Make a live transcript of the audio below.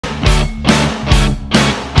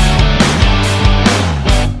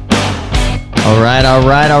All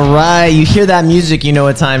right. You hear that music, you know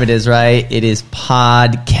what time it is, right? It is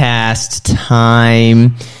podcast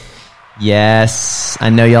time. Yes,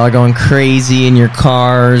 I know y'all are going crazy in your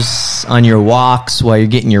cars, on your walks, while you're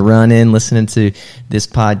getting your run in, listening to this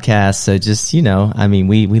podcast. So just, we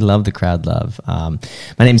love the crowd love. My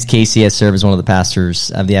name is Casey. I serve as one of the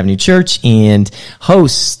pastors of the Avenue Church and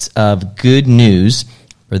host of Good News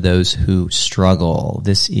for those who struggle.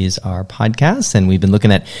 This is our podcast, and we've been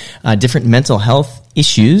looking at different mental health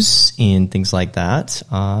issues and things like that.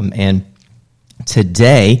 And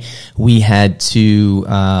today we had to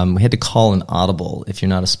call an audible. If you're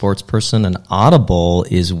not a sports person, an audible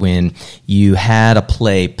is when you had a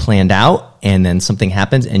play planned out and then something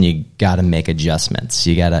happens and you got to make adjustments.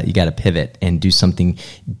 You got to pivot and do something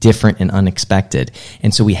different and unexpected.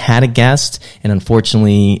 And so we had a guest, and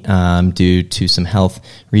unfortunately, due to some health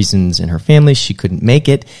reasons in her family, she couldn't make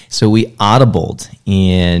it. So we audibled,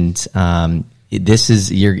 and this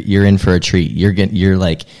is you're in for a treat. You're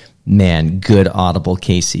like, man, good audible,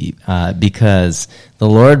 Casey, because the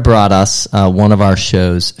Lord brought us one of our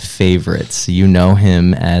show's favorites. You know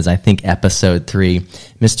him as, I think, episode 3,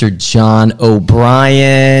 Mr. John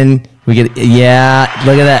O'Brien. Look at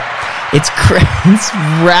that. It's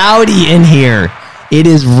rowdy in here. It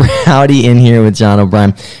is rowdy in here with John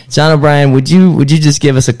O'Brien. John O'Brien, would you just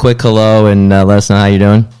give us a quick hello and let us know how you're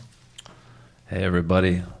doing? Hey,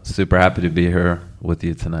 everybody. Super happy to be here with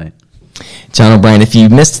you tonight. John O'Brien, if you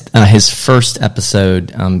missed his first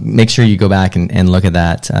episode, make sure you go back and look at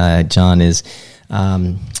that. John is,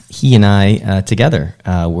 he and I together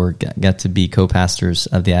got to be co-pastors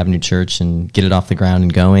of the Avenue Church and get it off the ground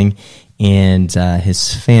and going. And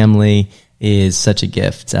his family is such a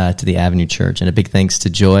gift to the Avenue Church. And a big thanks to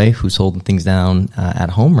Joy, who's holding things down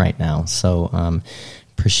at home right now. So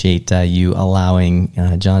appreciate you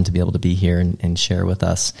allowing John to be able to be here and share with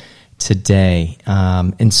us today.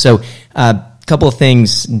 And so a couple of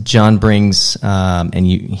things John brings, and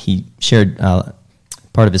he shared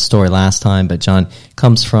part of his story last time, but John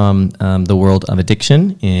comes from the world of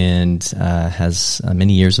addiction and has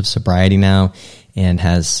many years of sobriety now, and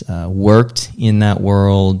has worked in that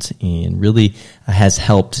world and really has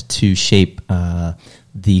helped to shape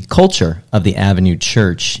the culture of the Avenue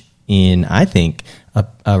Church in, I think,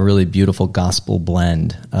 a really beautiful gospel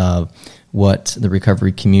blend of what the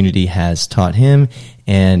recovery community has taught him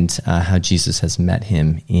and how Jesus has met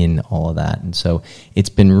him in all of that. And so it's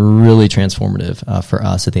been really transformative for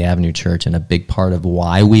us at the Avenue Church, and a big part of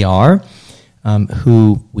why we are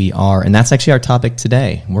who we are. And that's actually our topic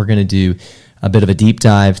today. We're going to do a bit of a deep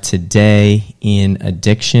dive today in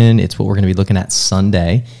addiction. It's what we're going to be looking at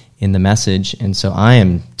Sunday in the message. And so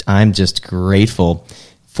I'm just grateful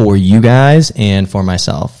for you guys and for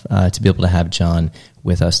myself to be able to have John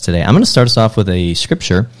with us today. I'm going to start us off with a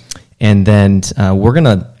scripture, and then we're going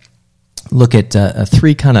to look at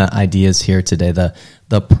 3 kind of ideas here today: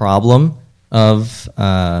 the problem of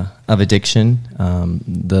addiction,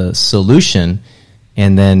 the solution,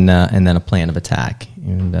 and then a plan of attack.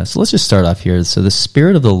 And so let's just start off here. So the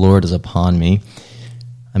Spirit of the Lord is upon me.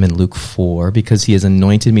 I'm in Luke 4, because he has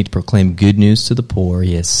anointed me to proclaim good news to the poor.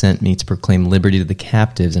 He has sent me to proclaim liberty to the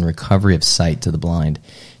captives and recovery of sight to the blind,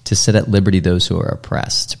 to set at liberty those who are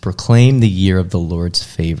oppressed, to proclaim the year of the Lord's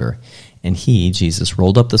favor. And he, Jesus,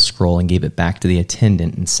 rolled up the scroll and gave it back to the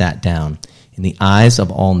attendant and sat down. And the eyes of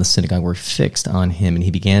all in the synagogue were fixed on him, and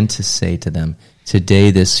he began to say to them, "Today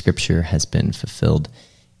this scripture has been fulfilled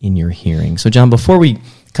in your hearing." So, John, before we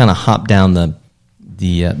kind of hop down the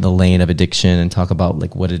lane of addiction and talk about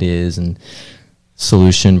like what it is and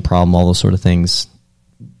solution, problem, all those sort of things,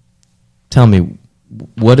 tell me,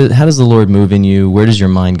 how does the Lord move in you? Where does your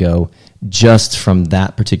mind go just from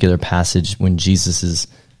that particular passage when Jesus is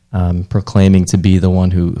proclaiming to be the one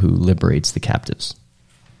who liberates the captives?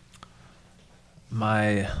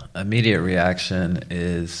 My immediate reaction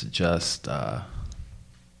is just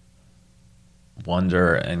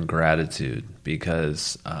wonder and gratitude,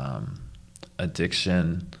 because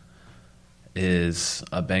addiction is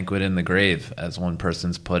a banquet in the grave, as one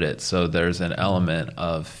person's put it. So there's an element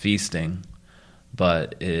of feasting,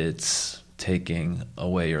 but it's taking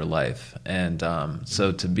away your life. And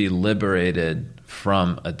so to be liberated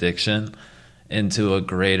from addiction into a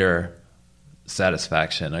greater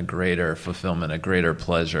satisfaction, a greater fulfillment, a greater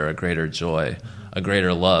pleasure, a greater joy, a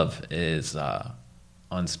greater love is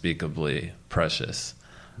unspeakably precious.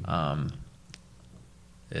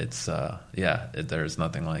 There's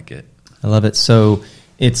nothing like it. I love it. So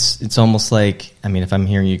it's almost like, if I'm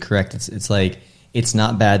hearing you correct, it's like, it's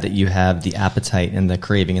not bad that you have the appetite and the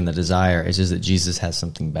craving and the desire. It's just that Jesus has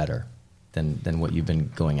something better. than what you've been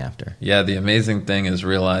going after. Yeah, the amazing thing is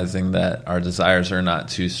realizing that our desires are not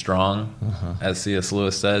too strong, as C.S.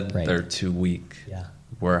 Lewis said. Right. They're too weak. Yeah.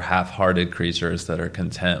 We're half-hearted creatures that are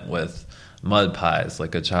content with mud pies,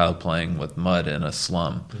 like a child playing with mud in a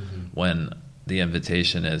slum, when the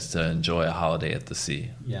invitation is to enjoy a holiday at the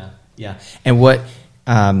sea. Yeah. And what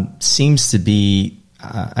seems to be,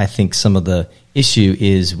 I think, some of the issue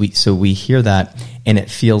is we hear that, and it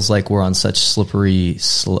feels like we're on such slippery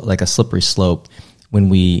slope when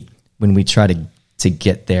we try to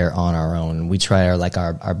get there on our own. We try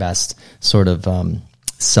our best sort of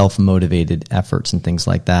self-motivated efforts and things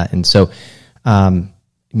like that. And so, man,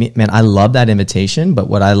 I love that invitation, but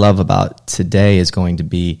what I love about today is going to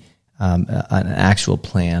be an actual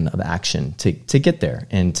plan of action to get there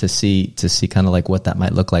and to see kind of like what that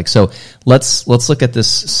might look like. So let's look at this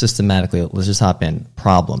systematically. Let's just hop in.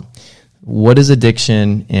 Problem. What is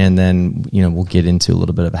addiction? And then, we'll get into a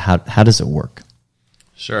little bit of how does it work?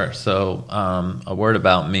 Sure. So a word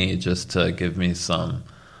about me, just to give me some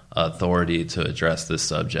authority to address this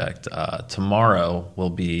subject. Tomorrow will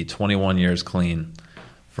be 21 years clean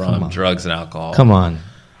from drugs and alcohol. Come on.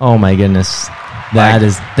 Oh my goodness.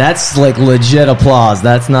 That's like legit applause.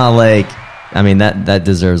 That's not like, that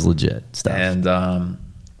deserves legit stuff. And,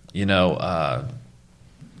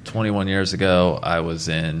 21 years ago, I was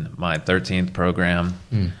in my 13th program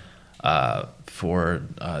for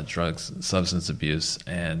drugs and substance abuse.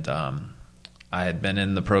 And I had been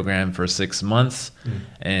in the program for 6 months,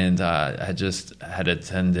 and I just had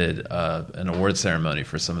attended an award ceremony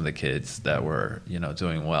for some of the kids that were,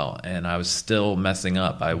 doing well. And I was still messing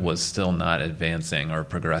up. I was still not advancing or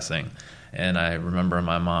progressing. And I remember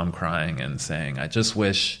my mom crying and saying, I just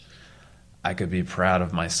wish I could be proud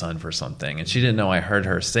of my son for something. And she didn't know I heard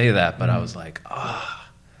her say that, but I was like,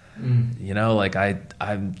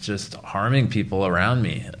 I'm just harming people around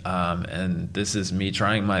me. And this is me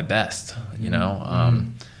trying my best,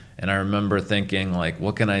 And I remember thinking, like,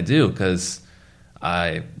 what can I do? Because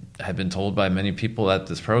I had been told by many people at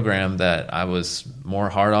this program that I was more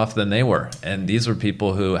hard off than they were. And these were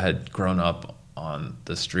people who had grown up on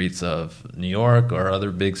the streets of New York or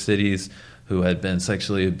other big cities, who had been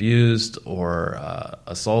sexually abused or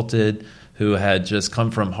assaulted, who had just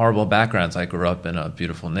come from horrible backgrounds. I grew up in a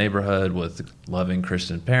beautiful neighborhood with loving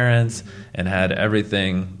Christian parents and had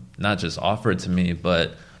everything not just offered to me,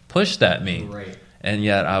 but pushed at me. Right. And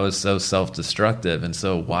yet I was so self-destructive. And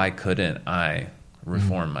so why couldn't I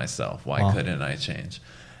reform myself? Why couldn't I change?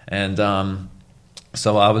 And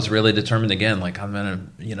so I was really determined again, like, I'm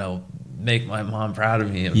going to, make my mom proud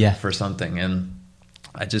of me for something. And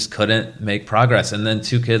I just couldn't make progress. And then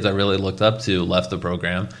 2 kids I really looked up to left the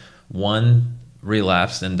program. One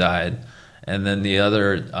relapsed and died, and then the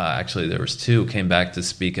other, actually there was 2, came back to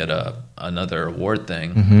speak at another award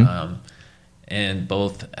thing, and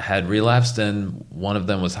both had relapsed, and one of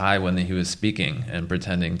them was high when he was speaking and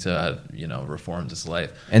pretending to have, reformed his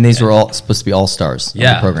life. And these were all supposed to be all-stars of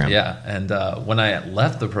the program. Yeah, and when I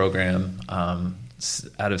left the program,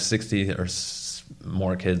 out of 60 or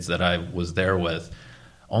more kids that I was there with,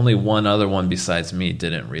 only one other one besides me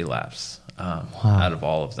didn't relapse. Out of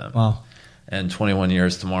all of them. Wow. And 21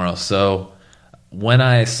 years tomorrow. So when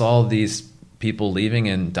I saw these people leaving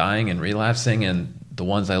and dying and relapsing, and the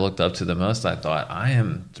ones I looked up to the most, I thought, I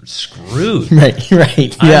am screwed. Right.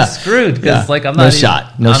 Yeah. I'm screwed because I'm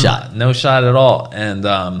not no shot at all. And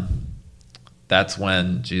that's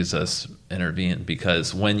when Jesus intervened,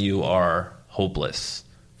 because when you are hopeless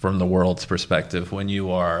from the world's perspective, when you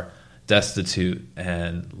are destitute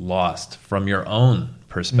and lost from your own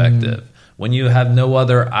perspective, when you have no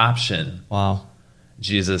other option,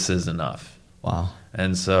 Jesus is enough. Wow.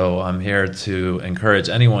 And so I'm here to encourage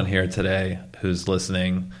anyone here today who's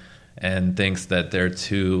listening and thinks that they're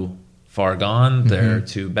too far gone, they're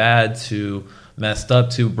too bad, too messed up,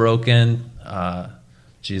 too broken.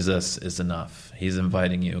 Jesus is enough. He's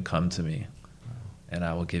inviting you, come to me, and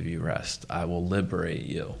I will give you rest. I will liberate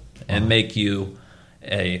you and make you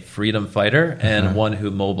a freedom fighter and one who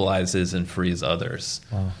mobilizes and frees others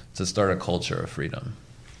to start a culture of freedom.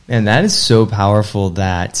 And that is so powerful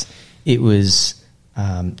that it was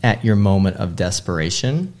at your moment of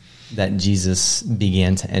desperation that Jesus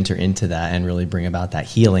began to enter into that and really bring about that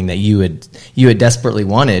healing that you had desperately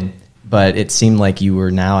wanted, but it seemed like you were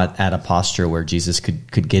now at a posture where Jesus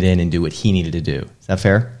could get in and do what he needed to do. Is that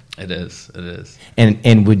fair? It is.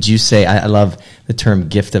 And would you say, I love the term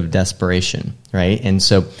gift of desperation, right? And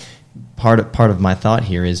so part of my thought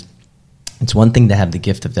here is, it's one thing to have the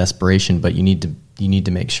gift of desperation, but you need you need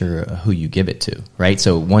to make sure who you give it to, right?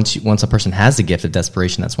 So once a person has the gift of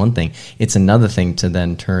desperation, that's one thing. It's another thing to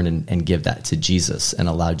then turn and give that to Jesus and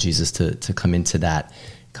allow Jesus to come into that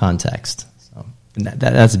context. So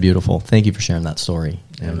that's beautiful. Thank you for sharing that story.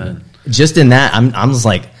 Amen. Just in that, I'm just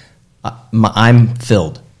like, I'm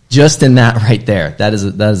filled. Just in that right there. That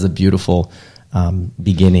is a beautiful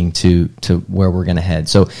beginning to where we're going to head.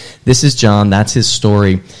 So this is John. That's his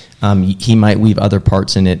story. He might weave other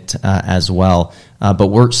parts in it as well. But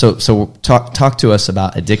we're so talk to us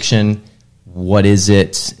about addiction. What is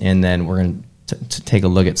it? And then we're going to take a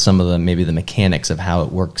look at some of the mechanics of how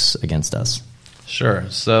it works against us. Sure.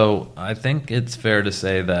 So I think it's fair to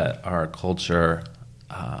say that our culture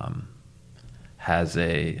has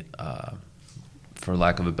a, for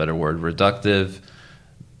lack of a better word, reductive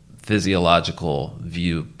physiological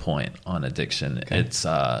viewpoint on addiction. Okay. It's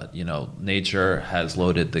nature has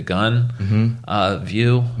loaded the gun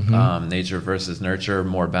view. Nature versus nurture.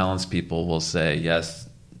 More balanced people will say yes,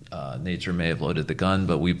 nature may have loaded the gun,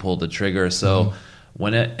 but we pulled the trigger. So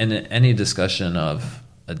when in any discussion of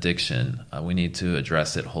addiction, we need to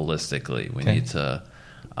address it holistically. We need to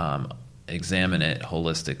examine it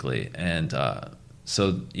holistically. And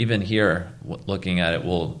so even here, looking at it,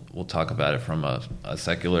 we'll talk about it from a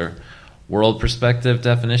secular world perspective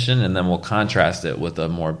definition, and then we'll contrast it with a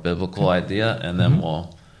more biblical idea, and then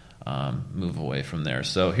we'll move away from there.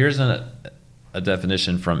 So here's a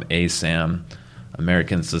definition from ASAM,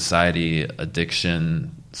 American Society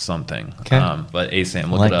Addiction something. Okay. But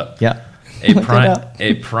ASAM, look it up. Yeah.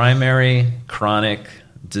 A primary chronic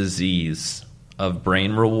disease of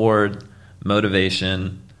brain reward,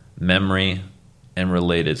 motivation, memory, and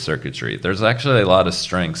related circuitry. There's actually a lot of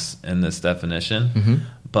strengths in this definition,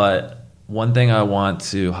 but one thing I want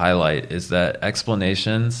to highlight is that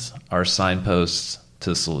explanations are signposts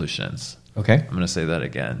to solutions. Okay. I'm going to say that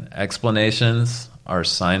again. Explanations are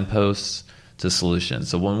signposts to solutions.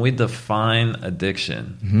 So when we define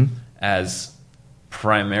addiction as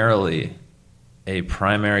primarily a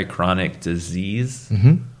primary chronic disease,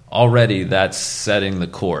 already that's setting the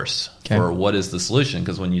course for what is the solution.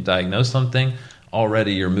 Because when you diagnose something,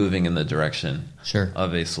 already you're moving in the direction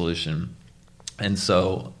of a solution. And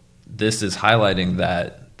so this is highlighting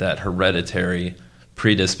that hereditary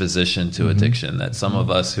predisposition to addiction, that some of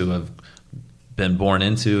us who have been born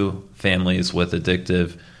into families with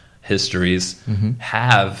addictive histories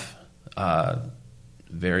have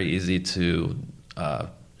very easy to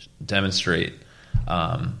demonstrate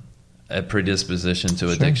a predisposition to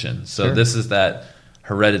addiction. So this is that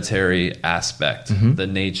hereditary aspect, the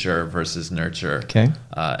nature versus nurture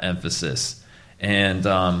emphasis. And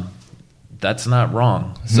that's not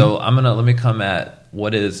wrong. So let me come at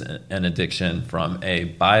what is an addiction from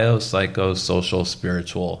a biopsychosocial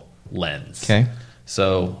spiritual lens. Okay.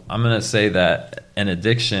 So I'm going to say that an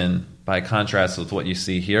addiction, by contrast with what you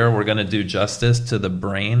see here, we're going to do justice to the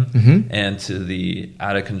brain and to the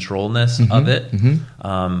out of controlness of it.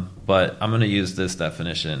 But I'm going to use this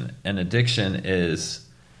definition. An addiction is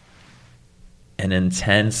an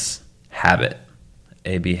intense habit,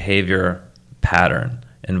 a behavior pattern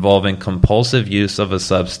involving compulsive use of a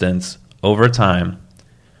substance over time,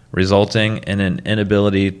 resulting in an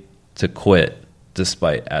inability to quit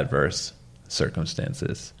despite adverse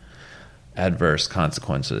circumstances, adverse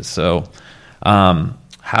consequences. So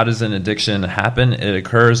how does an addiction happen? It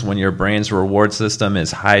occurs when your brain's reward system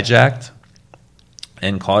is hijacked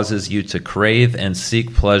and causes you to crave and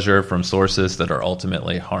seek pleasure from sources that are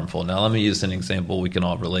ultimately harmful. Now, let me use an example we can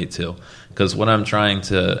all relate to, because what I'm trying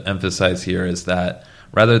to emphasize here is that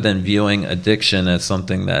rather than viewing addiction as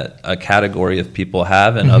something that a category of people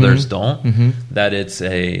have and others don't, that it's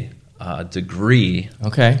a degree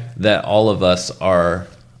that all of us are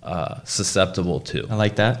susceptible to. I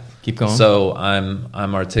like that. Keep going. So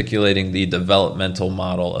I'm articulating the developmental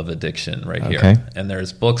model of addiction right here. And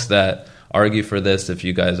there's books that argue for this if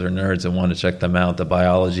you guys are nerds and want to check them out. The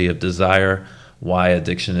Biology of Desire, Why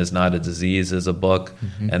Addiction is Not a Disease is a book.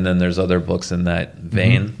 And then there's other books in that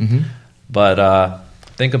vein. But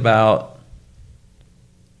think about,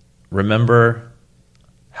 remember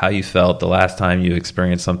how you felt the last time you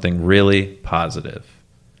experienced something really positive.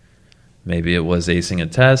 Maybe it was acing a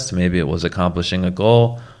test. Maybe it was accomplishing a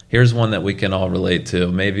goal. Here's one that we can all relate to.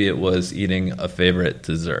 Maybe it was eating a favorite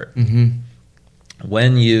dessert.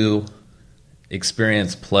 When you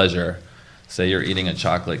experience pleasure, say you're eating a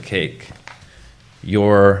chocolate cake,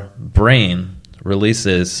 your brain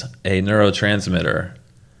releases a neurotransmitter,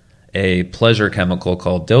 a pleasure chemical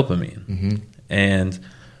called dopamine. And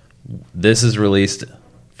this is released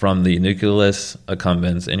from the nucleus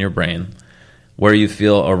accumbens in your brain, where you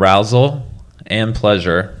feel arousal and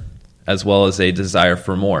pleasure as well as a desire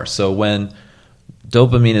for more. So when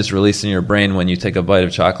dopamine is released in your brain when you take a bite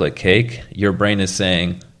of chocolate cake, your brain is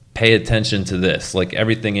saying, pay attention to this. Like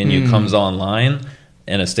everything in you comes online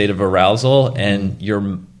in a state of arousal, and your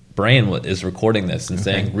brain is recording this and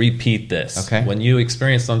saying, repeat this. Okay. When you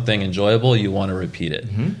experience something enjoyable, you want to repeat it.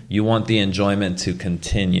 You want the enjoyment to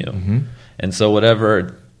continue. And so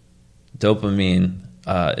whatever dopamine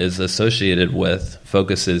is associated with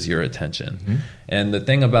focuses your attention. And the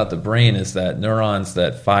thing about the brain is that neurons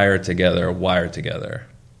that fire together wire together.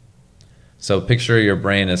 So picture your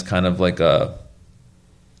brain as kind of like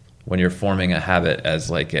when you're forming a habit as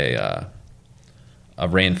like a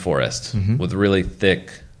rainforest with really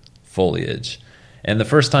thick foliage. And the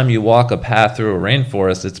first time you walk a path through a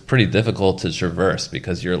rainforest, it's pretty difficult to traverse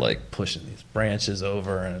because you're like pushing these branches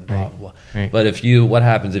over and blah, blah, blah. Right. But what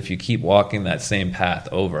happens if you keep walking that same path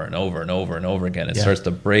over and over and over and over again? It starts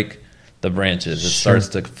to break the branches. It starts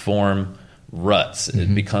to form ruts.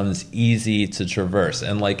 It becomes easy to traverse.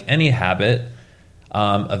 And like any habit,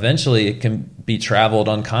 eventually it can be traveled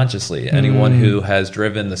unconsciously. Anyone who has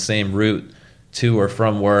driven the same route to or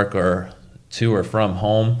from work or to or from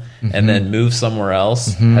home and then moved somewhere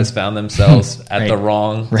else has found themselves at the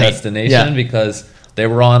wrong destination because they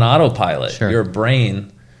were on autopilot. Your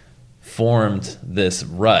brain formed this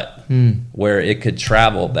rut where it could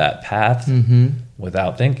travel that path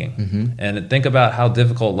without thinking. And think about how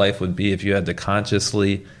difficult life would be if you had to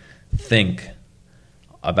consciously think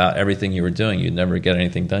about everything you were doing. You'd never get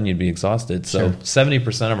anything done. You'd be exhausted. So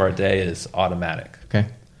 70% of our day is automatic. Okay.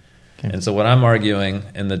 And so what I'm arguing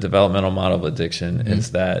in the developmental model of addiction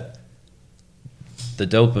is that the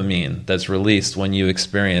dopamine that's released when you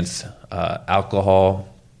experience alcohol,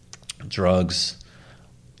 drugs,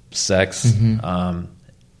 sex,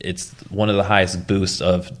 it's one of the highest boosts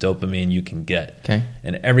of dopamine you can get. Okay.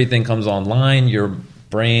 And everything comes online. Your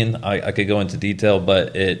brain, I could go into detail,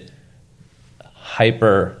 but it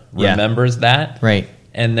hyper remembers that. Right.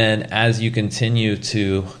 And then as you continue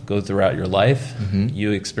to go throughout your life,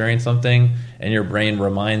 you experience something and your brain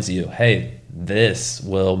reminds you, hey, this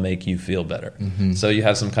will make you feel better. So you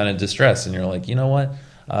have some kind of distress and you're like, you know what?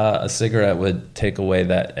 A cigarette would take away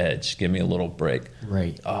that edge, give me a little break.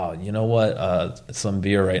 Right. Oh, you know what? Some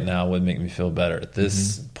beer right now would make me feel better.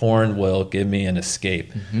 This porn will give me an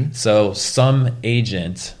escape. So some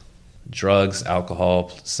agent, drugs,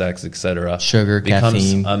 alcohol, sex, etc., sugar, becomes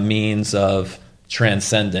caffeine, a means of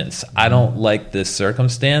transcendence. I don't like this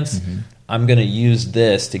circumstance. I'm going to use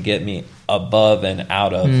this to get me above and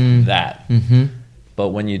out of that. But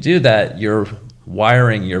when you do that, you're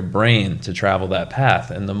wiring your brain to travel that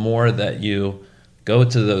path. And the more that you go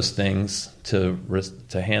to those things to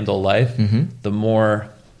handle life, the more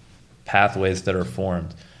pathways that are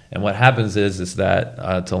formed. And what happens is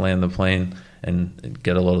that to land the plane and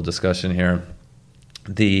get a little discussion here,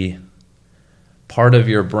 the part of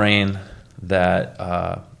your brain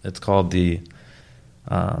that it's called the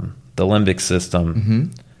limbic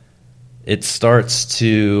system, it starts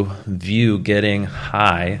to view getting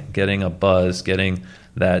high, getting a buzz, getting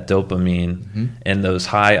that dopamine in those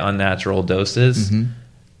high unnatural doses.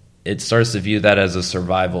 It starts to view that as a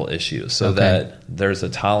survival issue, so that there's a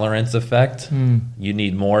tolerance effect. You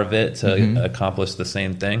need more of it to accomplish the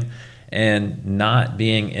same thing. And not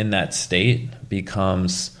being in that state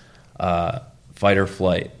becomes fight or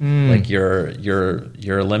flight. Like your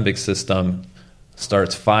limbic system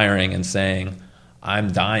starts firing and saying,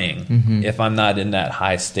 I'm dying if I'm not in that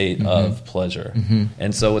high state of pleasure.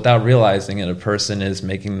 And so without realizing it, a person is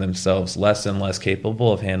making themselves less and less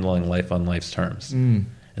capable of handling life on life's terms.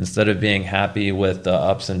 Instead of being happy with the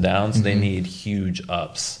ups and downs, they need huge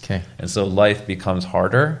ups. And so life becomes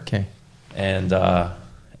harder. And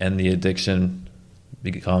the addiction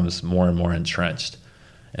becomes more and more entrenched.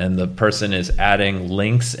 And the person is adding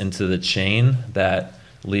links into the chain that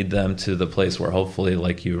lead them to the place where hopefully,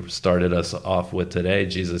 like you started us off with today,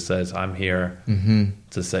 Jesus says, I'm here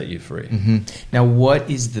to set you free. Now, what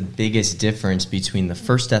is the biggest difference between the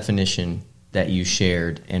first definition that you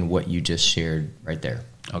shared and what you just shared right there?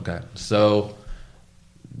 Okay. So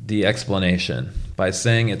the explanation, by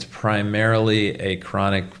saying it's primarily a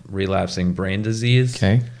chronic relapsing brain disease,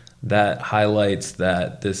 that highlights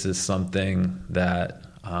that this is something that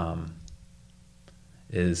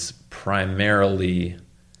is primarily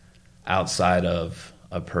outside of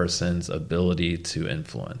a person's ability to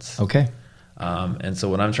influence. And so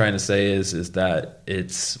what I'm trying to say is that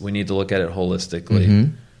we need to look at it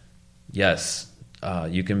holistically. Yes,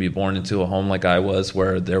 you can be born into a home like I was,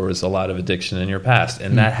 where there was a lot of addiction in your past,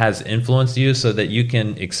 and that has influenced you so that you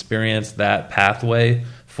can experience that pathway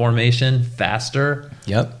formation faster.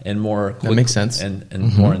 Yep. And more quick, that makes sense.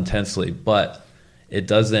 And more intensely, but it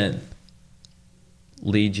doesn't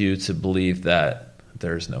lead you to believe that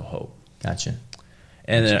there's no hope. Gotcha.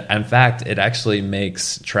 And in fact, it actually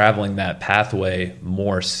makes traveling that pathway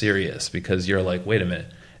more serious, because you're like, wait a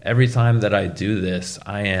minute, every time that I do this,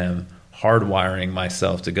 I am hardwiring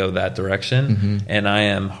myself to go that direction, and I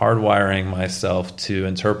am hardwiring myself to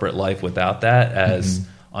interpret life without that as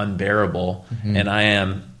unbearable, and I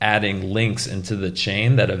am adding links into the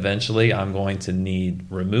chain that eventually I'm going to need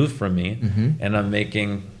removed from me, and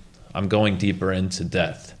I'm going deeper into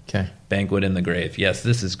death. Okay. Banquet in the grave. Yes,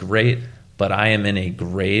 this is great, but I am in a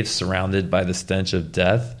grave surrounded by the stench of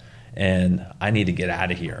death, and I need to get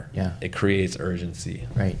out of here. Yeah. It creates urgency.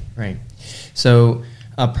 Right. So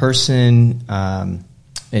a person, and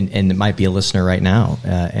it might be a listener right now,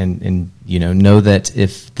 and know that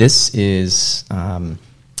if this is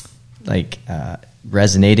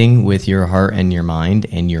resonating with your heart and your mind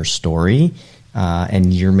and your story,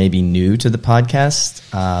 and you're maybe new to the podcast,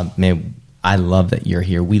 I love that you're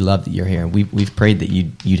here. We love that you're here. We've prayed that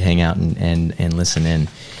you'd hang out and listen in.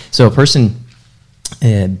 So a person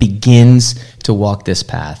begins to walk this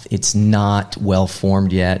path. It's not well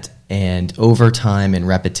formed yet, and over time and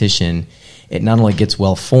repetition, it not only gets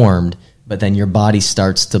well formed, but then your body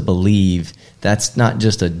starts to believe that's not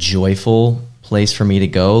just a joyful place for me to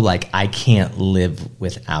go. Like, I can't live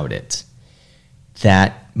without it.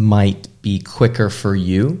 That might be quicker for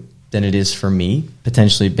you than it is for me,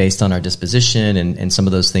 potentially based on our disposition and some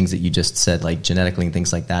of those things that you just said, like genetically and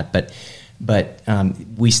things like that. But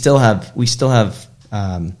we still have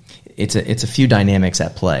it's a few dynamics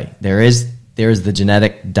at play. There is the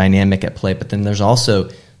genetic dynamic at play, but then there's also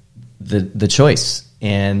the choice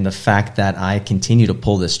and the fact that I continue to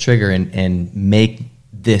pull this trigger and make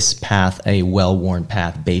this path a well-worn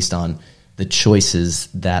path based on the choices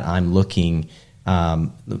that I'm looking,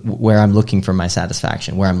 where I'm looking for my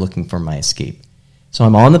satisfaction, where I'm looking for my escape. So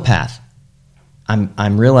I'm on the path.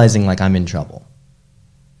 I'm realizing like I'm in trouble.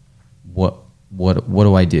 What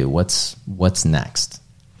do I do? What's next?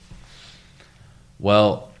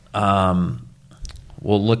 Well,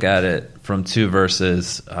 we'll look at it from two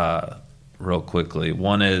verses real quickly.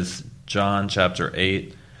 One is John chapter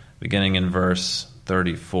 8, beginning in verse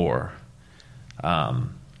 34.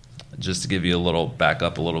 Just to give you back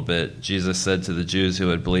up a little bit, Jesus said to the Jews who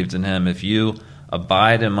had believed in him, "If you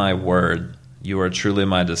abide in my word, you are truly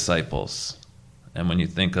my disciples." And when you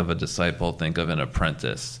think of a disciple, think of an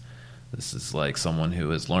apprentice. This is like someone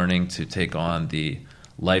who is learning to take on the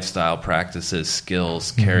lifestyle practices,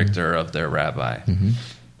 skills, character of their rabbi.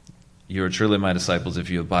 You are truly my disciples if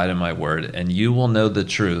you abide in my word, and you will know the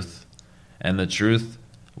truth, and the truth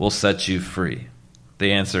will set you free.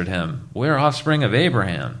 They answered him, "We are offspring of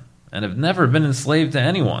Abraham and have never been enslaved to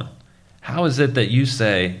anyone. How is it that you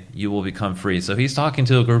say you will become free?" So he's talking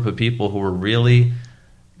to a group of people who were really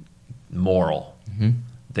moral.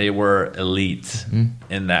 They were elite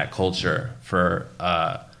in that culture for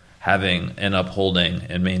having and upholding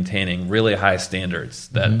and maintaining really high standards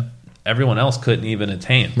that everyone else couldn't even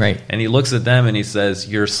attain. Right. And he looks at them and he says,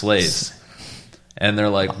 "You're slaves." And they're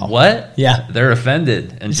like, "What?" Yeah. They're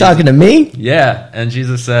offended. And He's talking to me? Yeah. And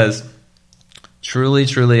Jesus says, "Truly,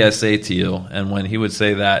 truly, I say to you." And when he would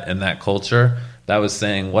say that in that culture, that was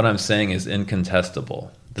saying, what I'm saying is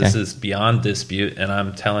incontestable. This is beyond dispute, and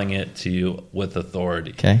I'm telling it to you with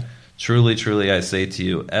authority. Okay. Truly, truly, I say to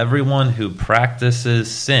you, everyone who practices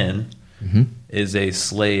sin is a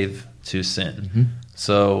slave to sin.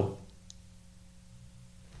 So,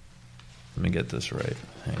 let me get this right.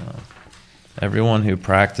 Hang on. Everyone who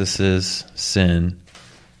practices sin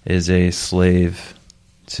is a slave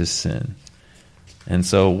to sin. And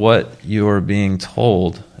so what you are being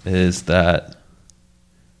told is that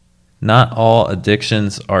not all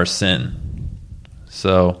addictions are sin.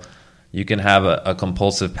 So you can have a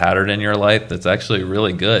compulsive pattern in your life that's actually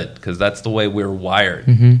really good, because that's the way we're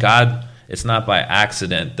wired. God, it's not by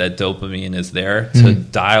accident that dopamine is there to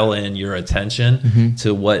dial in your attention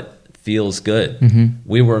to what feels good.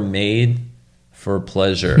 We were made for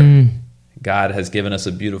pleasure. God has given us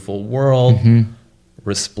a beautiful world,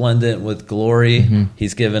 resplendent with glory.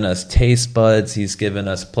 He's given us taste buds. He's given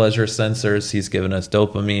us pleasure sensors. He's given us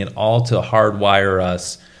dopamine, all to hardwire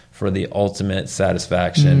us for the ultimate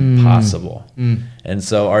satisfaction possible. And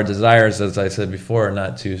so our desires, as I said before, are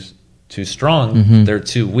not too strong. They're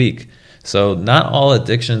too weak. So not all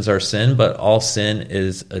addictions are sin, but all sin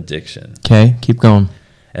is addiction. Okay, keep going.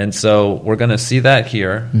 And so we're going to see that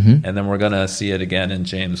here, and then we're going to see it again in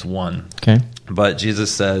James 1. Okay. But Jesus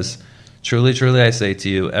says, "Truly, truly, I say to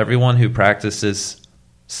you, everyone who practices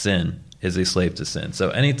sin is a slave to sin. So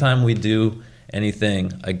anytime we do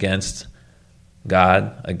anything against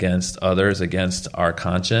God, against others, against our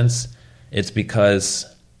conscience, it's because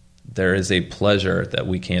there is a pleasure that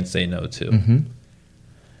we can't say no to. Mm-hmm.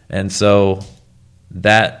 And so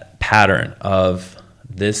that pattern of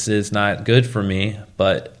this is not good for me,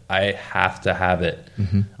 but I have to have it.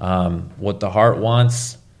 Mm-hmm. What the heart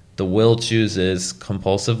wants, the will chooses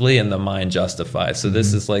compulsively, and the mind justifies. So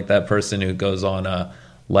this is like that person who goes on a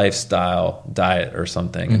lifestyle diet or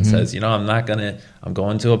something and says, I'm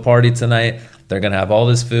going to a party tonight. They're going to have all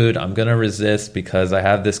this food. I'm going to resist because I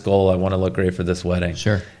have this goal. I want to look great for this wedding.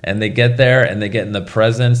 Sure. And they get there and they get in the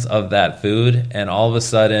presence of that food, and all of a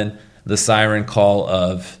sudden the siren call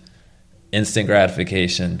of instant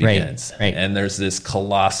gratification begins. Right. And there's this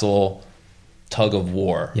colossal tug of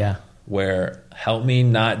war. Yeah. Where help me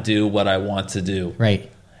not do what I want to do. Right.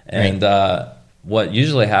 And what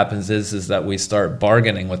usually happens is that we start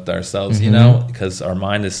bargaining with ourselves, because our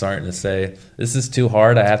mind is starting to say, this is too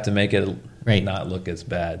hard. I have to make it not look as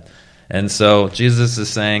bad. And so Jesus is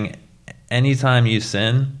saying, anytime you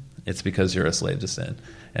sin, it's because you're a slave to sin.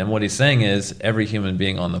 And what he's saying is every human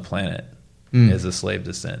being on the planet is a slave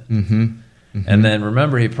to sin. Mm-hmm. Mm-hmm. And then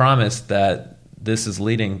remember, he promised that this is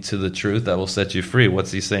leading to the truth that will set you free.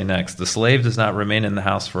 What's he say next? The slave does not remain in the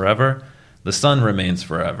house forever. The son remains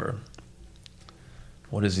forever.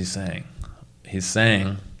 What is he saying? He's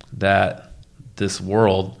saying that this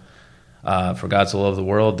world, for God so loved the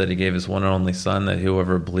world that he gave his one and only son, that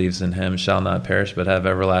whoever believes in him shall not perish but have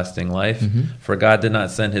everlasting life. Mm-hmm. For God did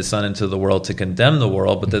not send his son into the world to condemn the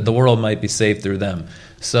world, but that the world might be saved through them.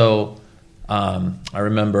 So I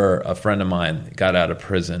remember a friend of mine got out of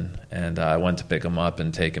prison, and I went to pick him up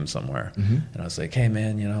and take him somewhere. Mm-hmm. And I was like, hey,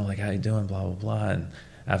 man, how you doing, blah, blah, blah. And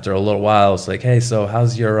after a little while, it's like, hey, so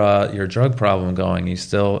how's your drug problem going? You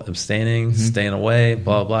still abstaining, staying away,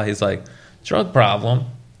 blah, blah. He's like, drug problem?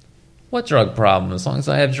 What drug problem? As long as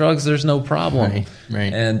I have drugs, there's no problem.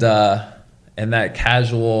 Right. And that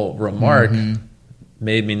casual remark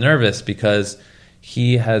made me nervous because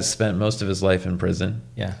he has spent most of his life in prison.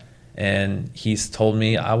 Yeah. And he's told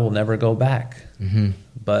me I will never go back. Mm-hmm.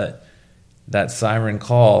 But that siren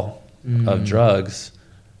call of drugs,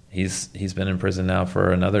 he's been in prison now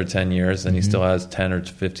for another 10 years, and he still has 10 or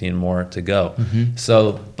 15 more to go. Mm-hmm.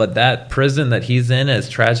 So, but that prison that he's in, as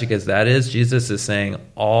tragic as that is, Jesus is saying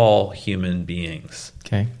all human beings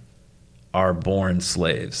are born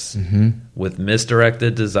slaves with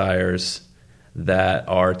misdirected desires that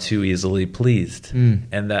are too easily pleased.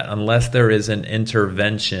 And that unless there is an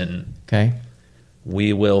intervention,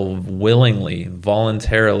 we will willingly,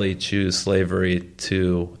 voluntarily choose slavery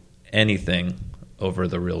to anything over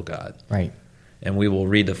the real God. Right. And we will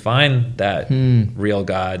redefine that real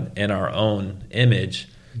God in our own image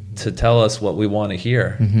to tell us what we want to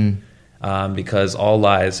hear. Because all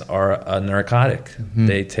lies are a narcotic.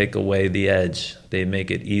 They take away the edge. They make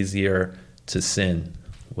it easier to sin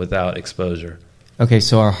without exposure. Okay,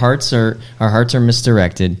 so our hearts are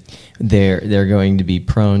misdirected. They're going to be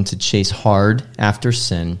prone to chase hard after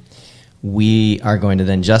sin. We are going to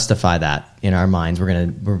then justify that in our minds. We're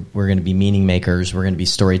going to be meaning makers. We're going to be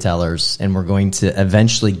storytellers, and we're going to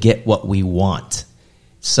eventually get what we want.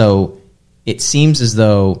 So it seems as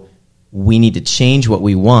though we need to change what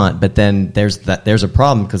we want, but then there's a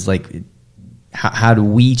problem because how do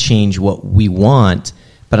we change what we want?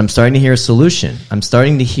 But I'm starting to hear a solution. I'm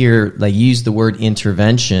starting to hear, use the word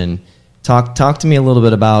intervention. Talk to me a little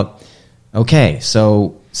bit about, okay,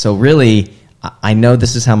 so really, I know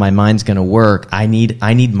this is how my mind's going to work. I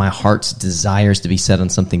need my heart's desires to be set on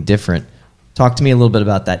something different. Talk to me a little bit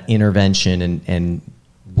about that intervention and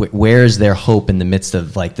where is there hope in the midst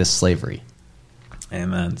of this slavery?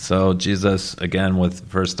 Amen. So Jesus, again, with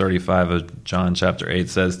verse 35 of John chapter 8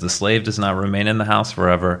 says, the slave does not remain in the house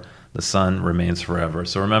forever. The son remains forever.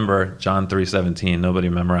 So remember John 3:17. Nobody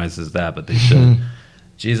memorizes that, but they should.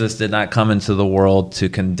 Jesus did not come into the world to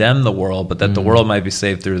condemn the world, but that the world might be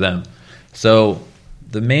saved through them. So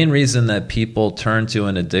the main reason that people turn to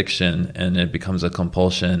an addiction and it becomes a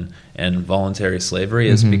compulsion and voluntary slavery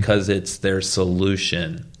is because it's their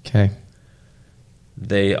solution. Okay.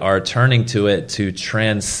 They are turning to it to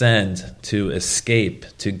transcend, to escape,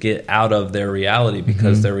 to get out of their reality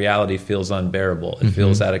because their reality feels unbearable. It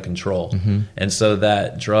feels out of control. And so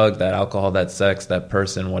that drug, that alcohol, that sex, that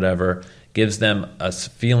person, whatever, gives them a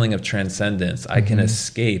feeling of transcendence. I can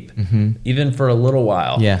escape even for a little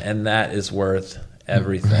while. Yeah. And that is worth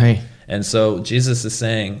everything. Right. And so Jesus is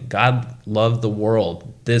saying God loved the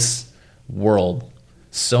world, this world,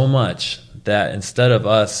 so much that instead of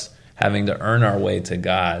us having to earn our way to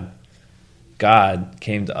God God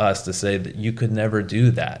came to us to say that you could never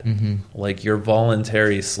do that. Like, you're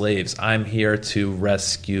voluntary slaves. I'm here to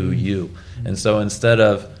rescue you. And so instead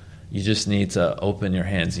of, you just need to open your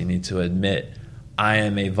hands, you need to admit, I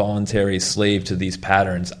am a voluntary slave to these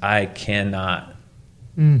patterns. I cannot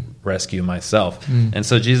rescue myself. And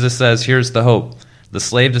so Jesus says, here's the hope. The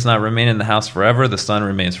slave does not remain in the house forever. The son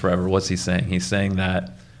remains forever. What's he saying? He's saying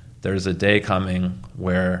that there's a day coming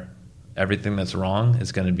where everything that's wrong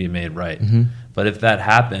is going to be made right. But if that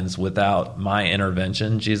happens without my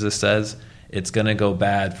intervention, Jesus says, it's going to go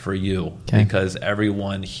bad for you, because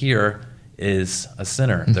everyone here is a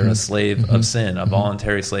sinner. They're a slave of sin, a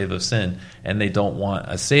voluntary slave of sin, and they don't want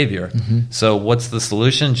a savior. So what's the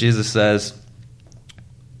solution? Jesus says,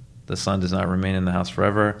 the son does not remain in the house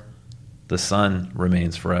forever. The son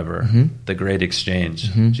remains forever. The great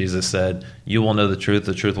exchange. Jesus said, you will know the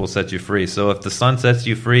truth will set you free. So if the son sets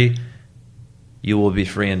you free, you will be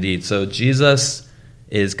free indeed. So Jesus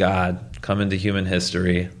is God come into human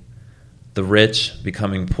history, the rich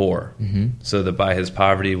becoming poor, so that by his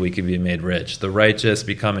poverty we could be made rich. The righteous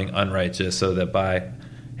becoming unrighteous, so that by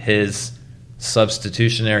his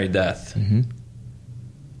substitutionary death,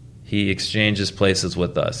 he exchanges places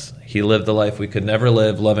with us. He lived the life we could never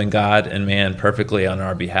live, loving God and man perfectly on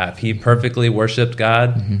our behalf. He perfectly worshiped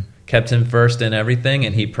God, kept him first in everything,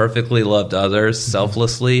 and he perfectly loved others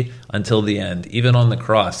selflessly until the end. Even on the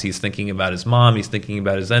cross, he's thinking about his mom, he's thinking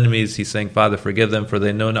about his enemies, he's saying, Father, forgive them, for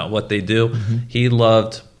they know not what they do. He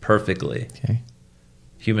loved perfectly.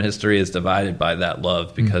 Human history is divided by that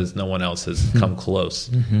love because no one else has come close.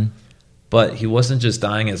 But he wasn't just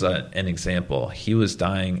dying as an example. He was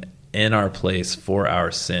dying in our place for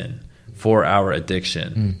our sin, for our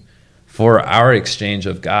addiction, for our exchange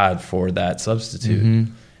of God for that substitute.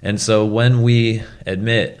 And so when we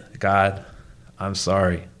admit, God, I'm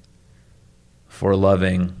sorry for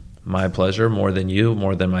loving my pleasure more than you,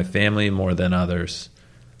 more than my family, more than others.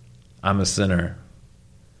 I'm a sinner.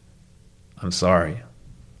 I'm sorry.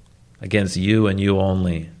 Against you and you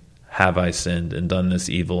only have I sinned and done this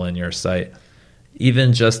evil in your sight.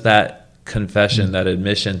 Even just that confession, that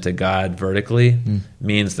admission to God vertically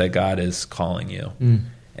means that God is calling you.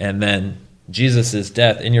 And then Jesus'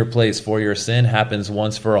 death in your place for your sin happens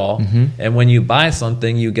once for all. And when you buy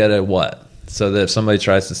something, you get a what? So that if somebody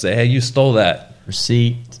tries to say, hey, you stole that.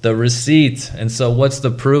 Receipt. The receipt. And so what's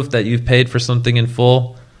the proof that you've paid for something in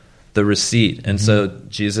full? The receipt. And so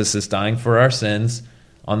Jesus is dying for our sins.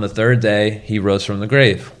 On the third day, he rose from the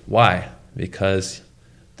grave. Why? Because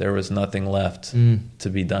there was nothing left to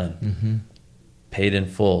be done. Paid in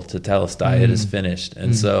full, tetelestai, it is finished.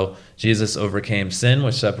 And so Jesus overcame sin,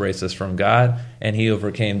 which separates us from God, and he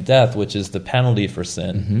overcame death, which is the penalty for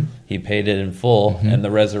sin. He paid it in full, and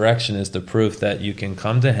the resurrection is the proof that you can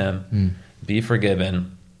come to him, be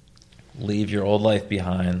forgiven, leave your old life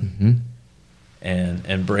behind, and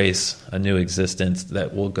embrace a new existence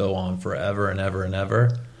that will go on forever and ever and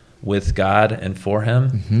ever with God and for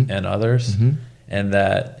him and others, and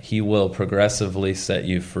that he will progressively set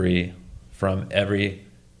you free from every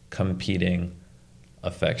competing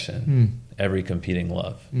affection, every competing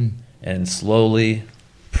love, and slowly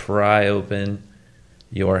pry open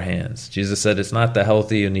your hands. Jesus said, it's not the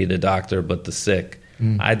healthy who need a doctor, but the sick.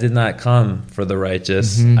 I did not come for the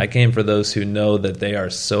righteous. I came for those who know that they are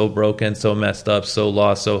so broken, so messed up, so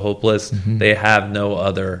lost, so hopeless. They have no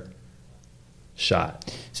other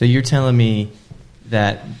shot. So you're telling me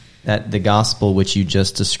that the gospel which you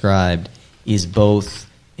just described is both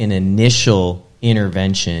an initial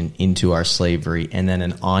intervention into our slavery and then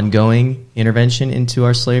an ongoing intervention into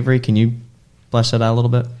our slavery. Can you flesh that out a little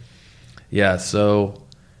bit? Yeah, so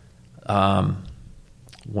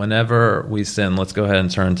whenever we sin, let's go ahead and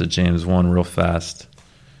turn to James 1 real fast.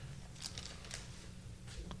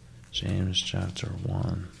 James chapter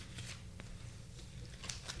 1.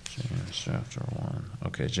 James chapter 1.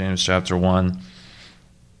 Okay, James chapter 1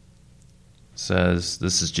 says,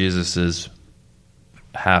 this is Jesus's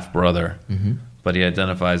half-brother, but he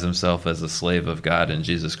identifies himself as a slave of God in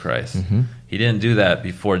Jesus Christ. He didn't do that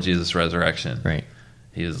before Jesus' resurrection. Right.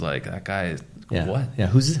 He was like, that guy is, what? Yeah,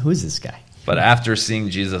 who is this guy? But after seeing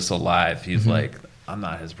Jesus alive, he's like, I'm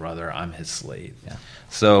not his brother, I'm his slave. Yeah.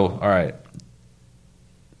 So, all right.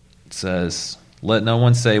 It says, let no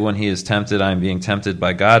one say when he is tempted, I am being tempted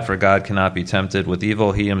by God, for God cannot be tempted with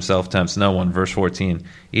evil. He himself tempts no one. Verse 14,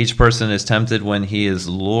 each person is tempted when he is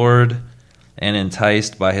lured and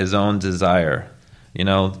enticed by his own desire. You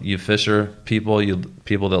know, you fisher people,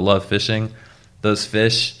 people that love fishing, those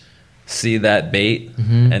fish see that bait,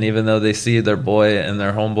 and even though they see their boy and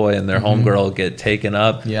their homeboy and their homegirl get taken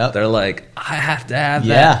up, they're like, I have to have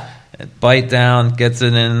that. And bite down, gets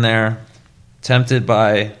it in there, tempted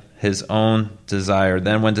by his own desire.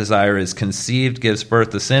 Then when desire is conceived, gives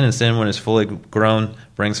birth to sin, and sin, when it's fully grown,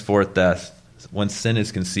 brings forth death. When sin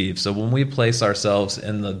is conceived. So when we place ourselves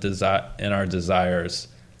in our desires'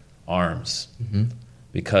 arms,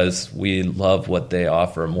 because we love what they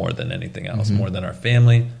offer more than anything else, more than our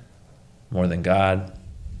family, more than God,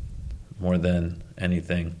 more than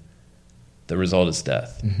anything, the result is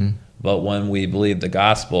death. But when we believe the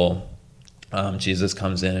gospel, Jesus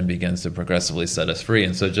comes in and begins to progressively set us free.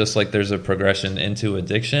 And so just like there's a progression into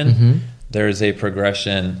addiction, there's a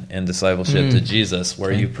progression in discipleship to Jesus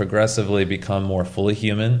where you progressively become more fully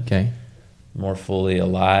human, more fully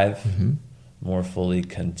alive, more fully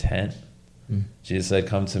content. Jesus said,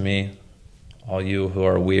 "Come to me, all you who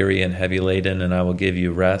are weary and heavy laden, and I will give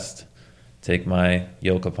you rest. Take my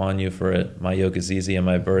yoke upon you, for my yoke is easy and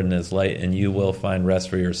my burden is light, and you will find rest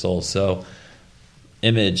for your souls." So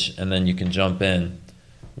image, and then you can jump in.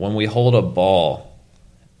 When we hold a ball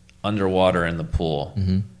underwater in the pool,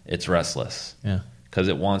 it's restless because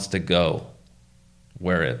it wants to go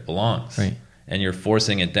where it belongs. Right. And you're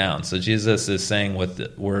forcing it down. So Jesus is saying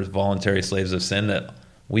we're voluntary slaves of sin, that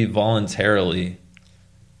we voluntarily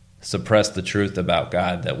suppress the truth about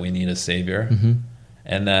God, that we need a Savior,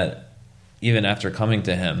 and that even after coming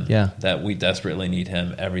to Him, that we desperately need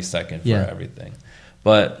Him every second for everything.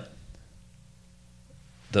 But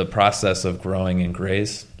the process of growing in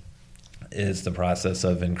grace is the process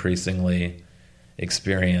of increasingly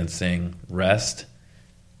experiencing rest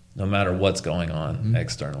no matter what's going on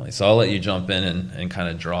externally. So I'll let you jump in and kind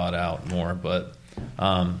of draw it out more, but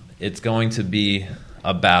it's going to be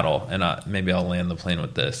a battle, and maybe I'll land the plane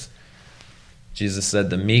with this. Jesus said,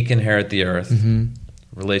 "The meek inherit the earth."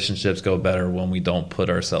 Relationships go better when we don't put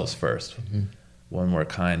ourselves first, when we're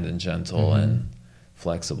kind and gentle and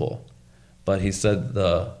flexible. But he said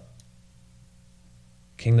the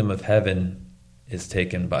kingdom of heaven is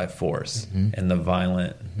taken by force, and the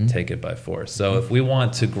violent take it by force. So if we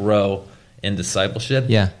want to grow in discipleship,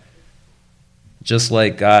 just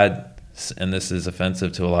like God, and this is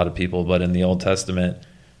offensive to a lot of people, but in the Old Testament,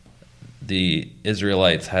 the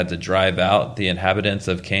Israelites had to drive out the inhabitants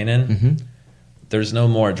of Canaan. There's no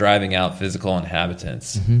more driving out physical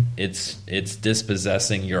inhabitants. It's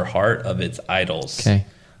dispossessing your heart of its idols,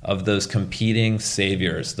 of those competing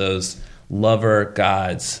saviors, those lover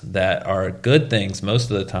gods that are good things most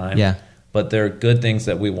of the time, but they're good things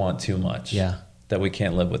that we want too much, that we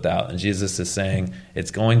can't live without. And Jesus is saying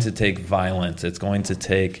it's going to take violence. It's going to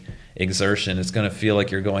take exertion. It's going to feel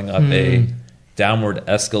like you're going up a downward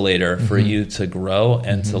escalator for you to grow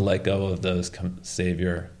and to let go of those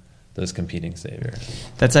those competing saviors.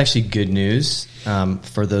 That's actually good news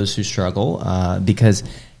for those who struggle, because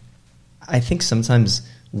I think sometimes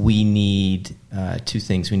we need two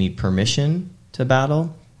things. We need permission to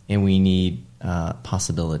battle, and we need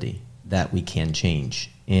possibility that we can change.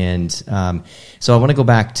 And so I want to go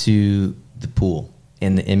back to the pool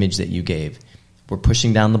and the image that you gave. We're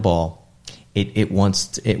pushing down the ball. It wants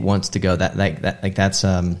to go. That's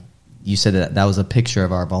you said that was a picture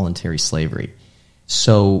of our voluntary slavery.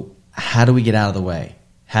 So how do we get out of the way?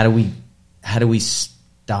 How do we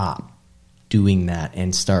stop doing that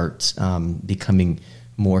and start becoming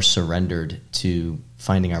more surrendered to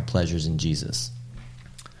finding our pleasures in Jesus?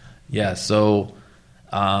 Yeah, so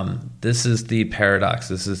this is the paradox.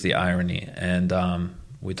 This is the irony. And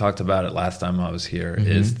we talked about it last time I was here,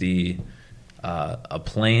 is a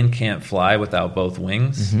plane can't fly without both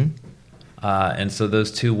wings. And so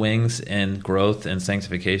those two wings in growth and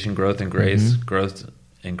sanctification, growth in grace, growth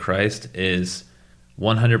in Christ, is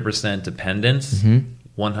 100% dependence,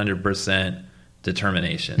 100%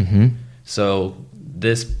 determination. So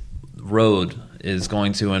this road is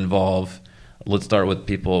going to involve, let's start with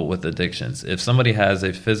people with addictions. If somebody has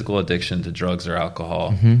a physical addiction to drugs or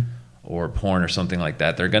alcohol or porn or something like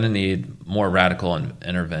that, they're going to need more radical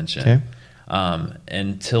intervention.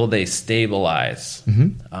 Until they stabilize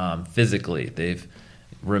physically. They've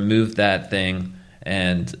removed that thing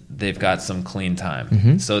and they've got some clean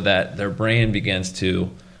time so that their brain begins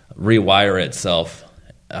to rewire itself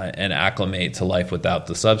and acclimate to life without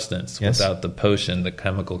the substance, without the potion, the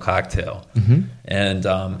chemical cocktail. And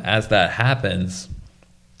as that happens,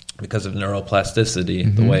 because of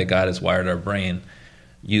neuroplasticity, the way God has wired our brain,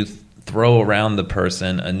 you throw around the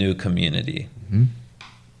person a new community,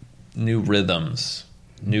 new rhythms,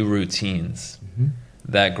 new routines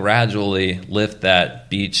that gradually lift that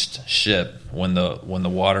beached ship when the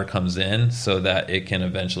water comes in, so that it can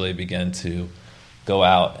eventually begin to go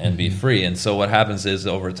out and be free. And so what happens is,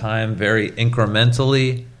 over time, very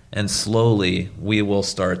incrementally and slowly, we will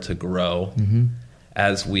start to grow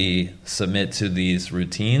as we submit to these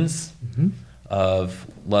routines. of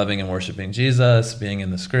loving and worshiping Jesus, being in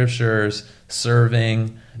the scriptures,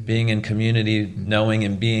 serving, being in community, knowing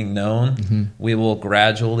and being known, we will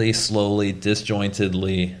gradually, slowly,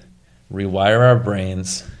 disjointedly rewire our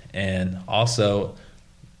brains and also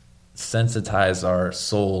sensitize our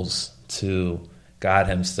souls to God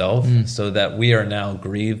himself, so that we are now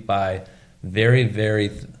grieved by very, very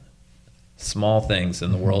small things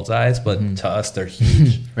in the world's eyes, but to us they're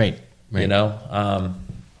huge. Right. You know,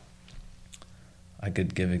 I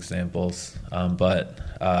could give examples, but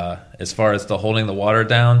as far as the holding the water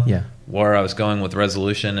down, where I was going with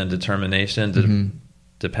resolution and determination,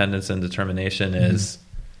 dependence and determination is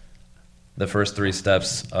the first 3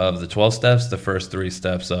 steps of the 12 steps, the first 3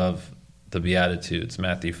 steps of the Beatitudes,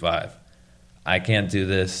 Matthew 5. I can't do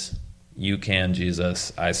this. You can,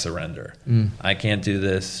 Jesus. I surrender. I can't do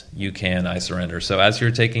this. You can. I surrender. So as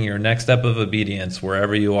you're taking your next step of obedience,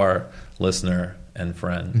 wherever you are, listener and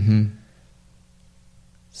friend,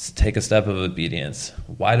 take a step of obedience.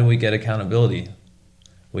 Why do we get accountability?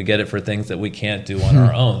 We get it for things that we can't do on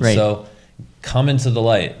our own. Right. So come into the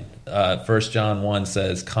light. 1 John 1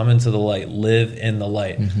 says, come into the light, live in the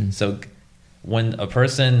light. So when a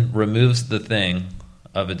person removes the thing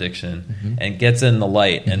of addiction and gets in the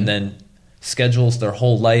light and then schedules their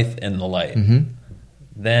whole life in the light,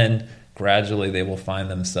 then gradually they will find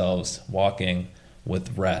themselves walking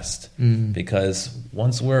with rest. Because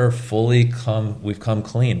once we're we've come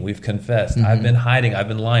clean, we've confessed, I've been hiding, I've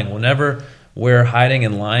been lying. Whenever we're hiding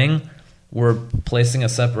and lying, we're placing a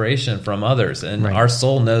separation from others, and our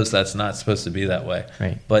soul knows that's not supposed to be that way.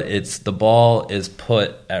 But the ball is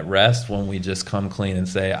put at rest when we just come clean and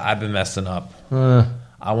say, I've been messing up.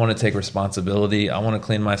 I want to take responsibility. I want to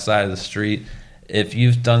clean my side of the street. If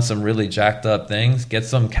you've done some really jacked up things, get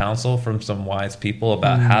some counsel from some wise people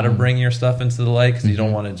about how to bring your stuff into the light, because you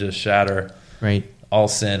don't want to just shatter. All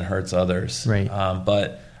sin hurts others.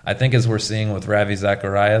 But I think as we're seeing with Ravi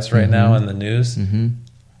Zacharias right now in the news,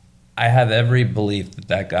 I have every belief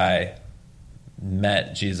that guy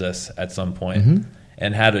met Jesus at some point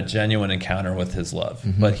and had a genuine encounter with his love.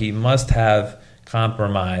 But he must have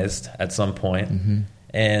compromised at some point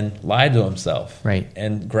and lied to himself,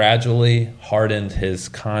 and gradually hardened his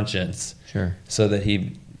conscience, so that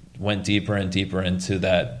he went deeper and deeper into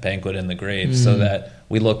that banquet in the grave, so that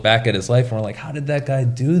we look back at his life and we're like, how did that guy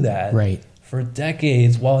do that for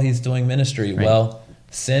decades while he's doing ministry? Well,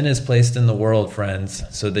 sin is placed in the world, friends,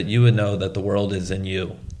 so that you would know that the world is in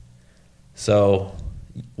you. So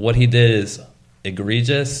what he did is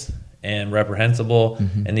egregious and reprehensible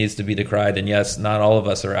and needs to be decried. And yes, not all of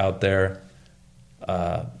us are out there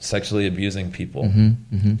sexually abusing people.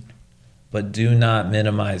 But do not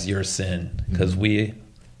minimize your sin, because we,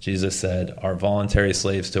 Jesus said, are voluntary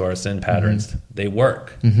slaves to our sin patterns. They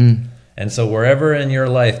work. And so wherever in your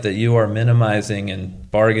life that you are minimizing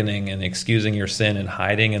and bargaining and excusing your sin and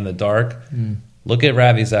hiding in the dark, look at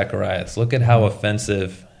Ravi Zacharias. Look at how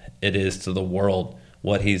offensive it is to the world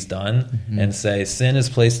what he's done, and say, sin is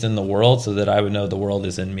placed in the world so that I would know the world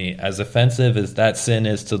is in me. As offensive as that sin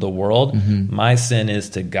is to the world, my sin is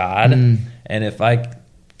to God. And if I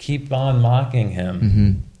keep on mocking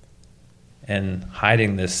him and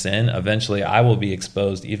hiding this sin, eventually I will be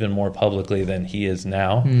exposed even more publicly than he is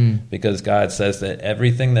now, because God says that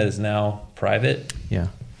everything that is now private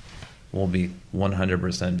will be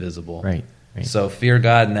 100% visible. So fear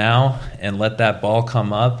God now and let that ball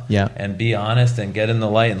come up and be honest and get in the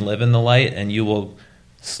light and live in the light, and you will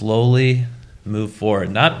slowly move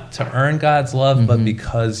forward, not to earn God's love, but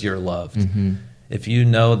because you're loved. If you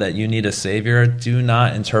know that you need a savior, do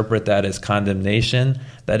not interpret that as condemnation.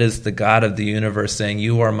 That is the God of the universe saying,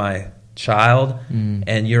 you are my child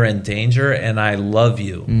and you're in danger and I love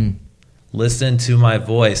you. Listen to my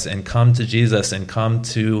voice and come to Jesus and come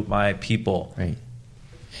to my people.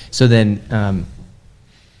 So then,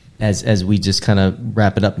 as we just kind of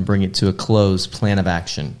wrap it up and bring it to a close, plan of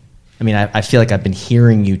action. I mean, I feel like I've been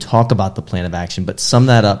hearing you talk about the plan of action, but sum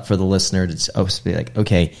that up for the listener to be like,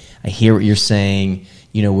 okay, I hear what you're saying.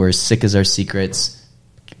 You know, we're as sick as our secrets.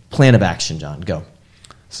 Plan of action, John, go.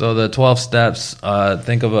 So the 12 steps,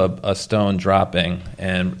 think of a stone dropping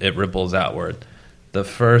and it ripples outward. The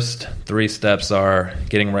first 3 steps are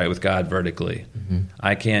getting right with God vertically.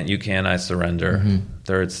 I can't, you can, I surrender.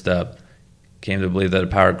 Third step, came to believe that a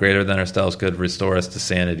power greater than ourselves could restore us to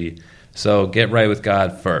sanity. So get right with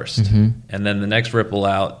God first. And then the next ripple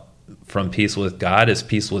out from peace with God is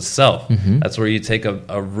peace with self. That's where you take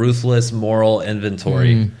a ruthless moral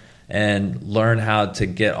inventory and learn how to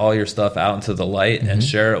get all your stuff out into the light and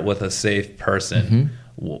share it with a safe person.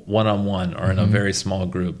 one-on-one or in a very small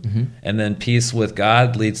group. And then peace with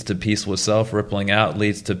God leads to peace with self, rippling out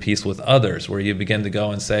leads to peace with others, where you begin to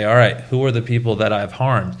go and say, all right, who are the people that I've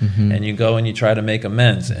harmed? And you go and you try to make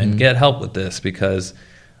amends and get help with this, because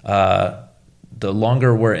the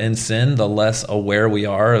longer we're in sin, the less aware we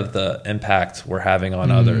are of the impact we're having on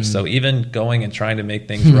others. So even going and trying to make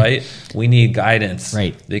things right, we need guidance,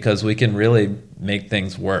 because we can really make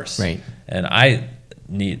things worse. And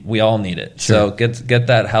we all need it. So get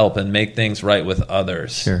that help and make things right with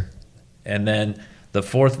others. And then the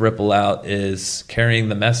fourth ripple out is carrying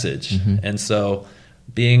the message. And so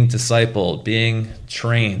being discipled, being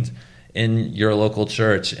trained in your local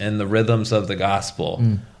church in the rhythms of the gospel,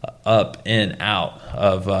 up in, out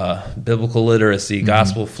of biblical literacy,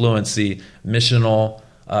 gospel fluency, missional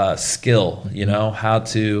skill, how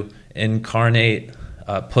to incarnate,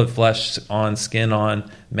 put flesh on, skin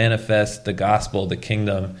on, manifest the gospel, the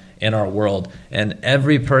kingdom in our world. And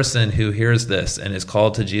every person who hears this and is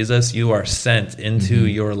called to Jesus, you are sent into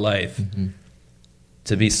your life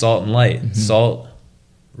to be salt and light. Salt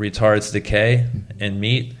retards decay in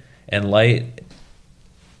meat, and light,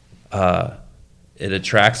 it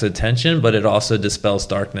attracts attention, but it also dispels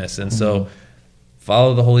darkness. And so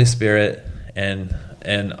follow the Holy Spirit and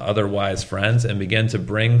other wise friends, and begin to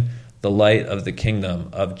bring the light of the kingdom,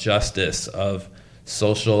 of justice, of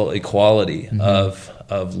social equality,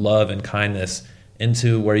 of love and kindness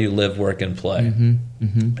into where you live, work, and play.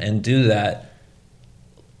 And do that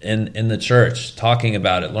in the church, talking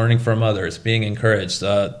about it, learning from others, being encouraged.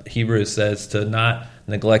 Hebrews says to not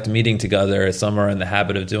neglect meeting together, as some are in the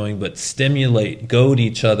habit of doing, but stimulate, goad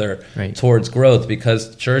each other towards growth,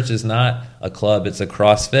 because church is not a club, it's a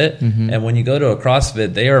CrossFit. And when you go to a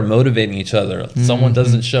CrossFit, they are motivating each other. Someone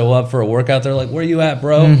doesn't show up for a workout, they're like, where you at,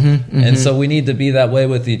 bro? And so we need to be that way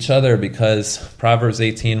with each other, because Proverbs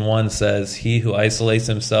 18:1 says, he who isolates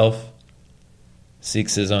himself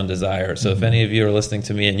seeks his own desire. So if any of you are listening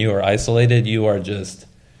to me and you are isolated, you are just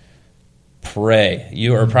prey.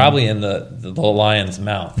 You are probably in the lion's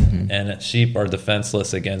mouth, and sheep are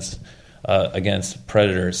defenseless against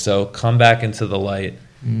predators. So come back into the light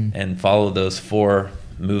and follow those four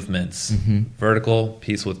movements: vertical,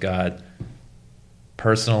 peace with God;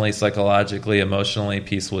 personally, psychologically, emotionally,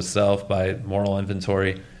 peace with self by moral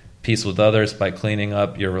inventory; peace with others by cleaning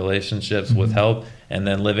up your relationships with help; and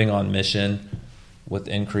then living on mission with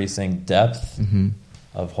increasing depth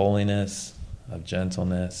of holiness, of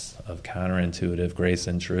gentleness, of counterintuitive grace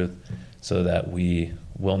and truth, so that we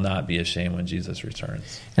will not be ashamed when Jesus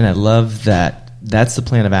returns. And I love that that's the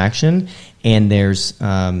plan of action, and there's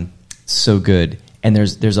so good. And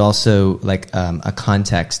there's also like a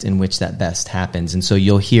context in which that best happens. And so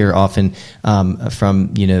you'll hear often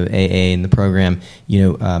from AA in the program,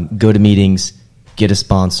 go to meetings, get a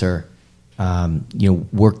sponsor,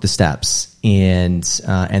 work the steps, and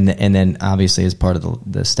then obviously as part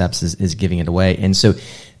of the steps is giving it away. And so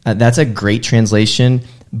that's a great translation,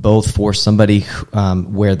 both for somebody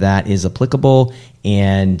where that is applicable,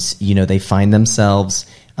 and they find themselves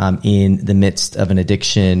in the midst of an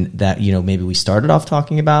addiction that maybe we started off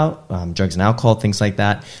talking about, drugs and alcohol, things like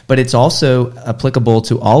that. But it's also applicable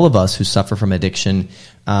to all of us who suffer from addiction,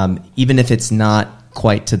 even if it's not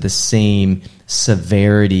quite to the same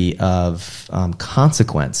severity of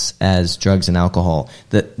consequence as drugs and alcohol.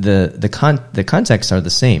 The contexts are the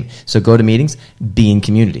same. So go to meetings, be in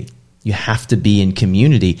community. You have to be in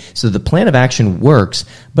community. So the plan of action works,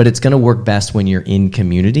 but it's going to work best when you're in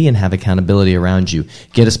community and have accountability around you.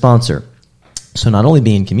 Get a sponsor. So not only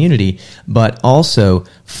be in community, but also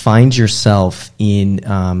find yourself in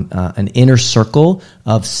an inner circle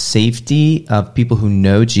of safety, of people who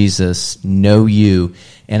know Jesus, know you,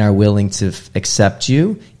 and are willing to accept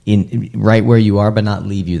you in right where you are, but not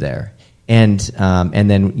leave you there. And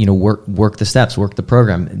then work the steps, work the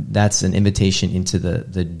program. That's an invitation into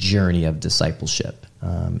the journey of discipleship.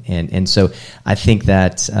 And so I think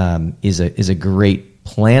that is a great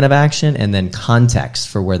plan of action, and then context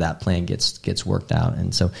for where that plan gets worked out.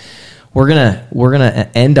 And so we're gonna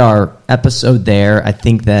end our episode there. I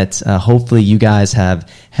think that hopefully you guys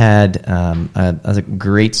have had a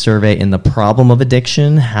great survey in the problem of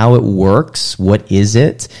addiction, how it works, what is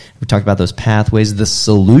it. We talked about those pathways. The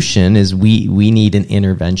solution is we need an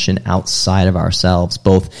intervention outside of ourselves,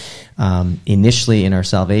 both initially in our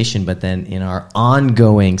salvation, but then in our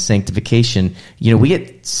ongoing sanctification. We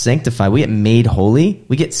get sanctified, we get made holy,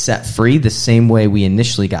 we get set free the same way we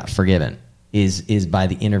initially got forgiven, is by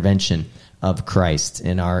the intervention of Christ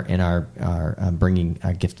in our bringing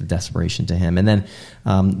our gift of desperation to Him. And then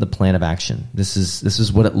the plan of action. This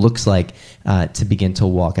is what it looks like to begin to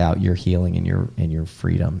walk out your healing and your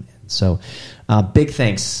freedom. So big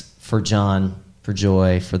thanks for John, for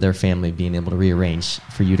Joy, for their family being able to rearrange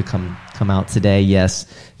for you to come out today. Yes,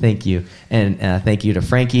 thank you. And thank you to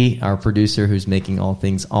Frankie, our producer, who's making all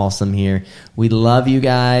things awesome here. We love you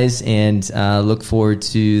guys and look forward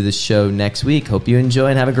to the show next week. Hope you enjoy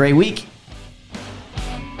and have a great week.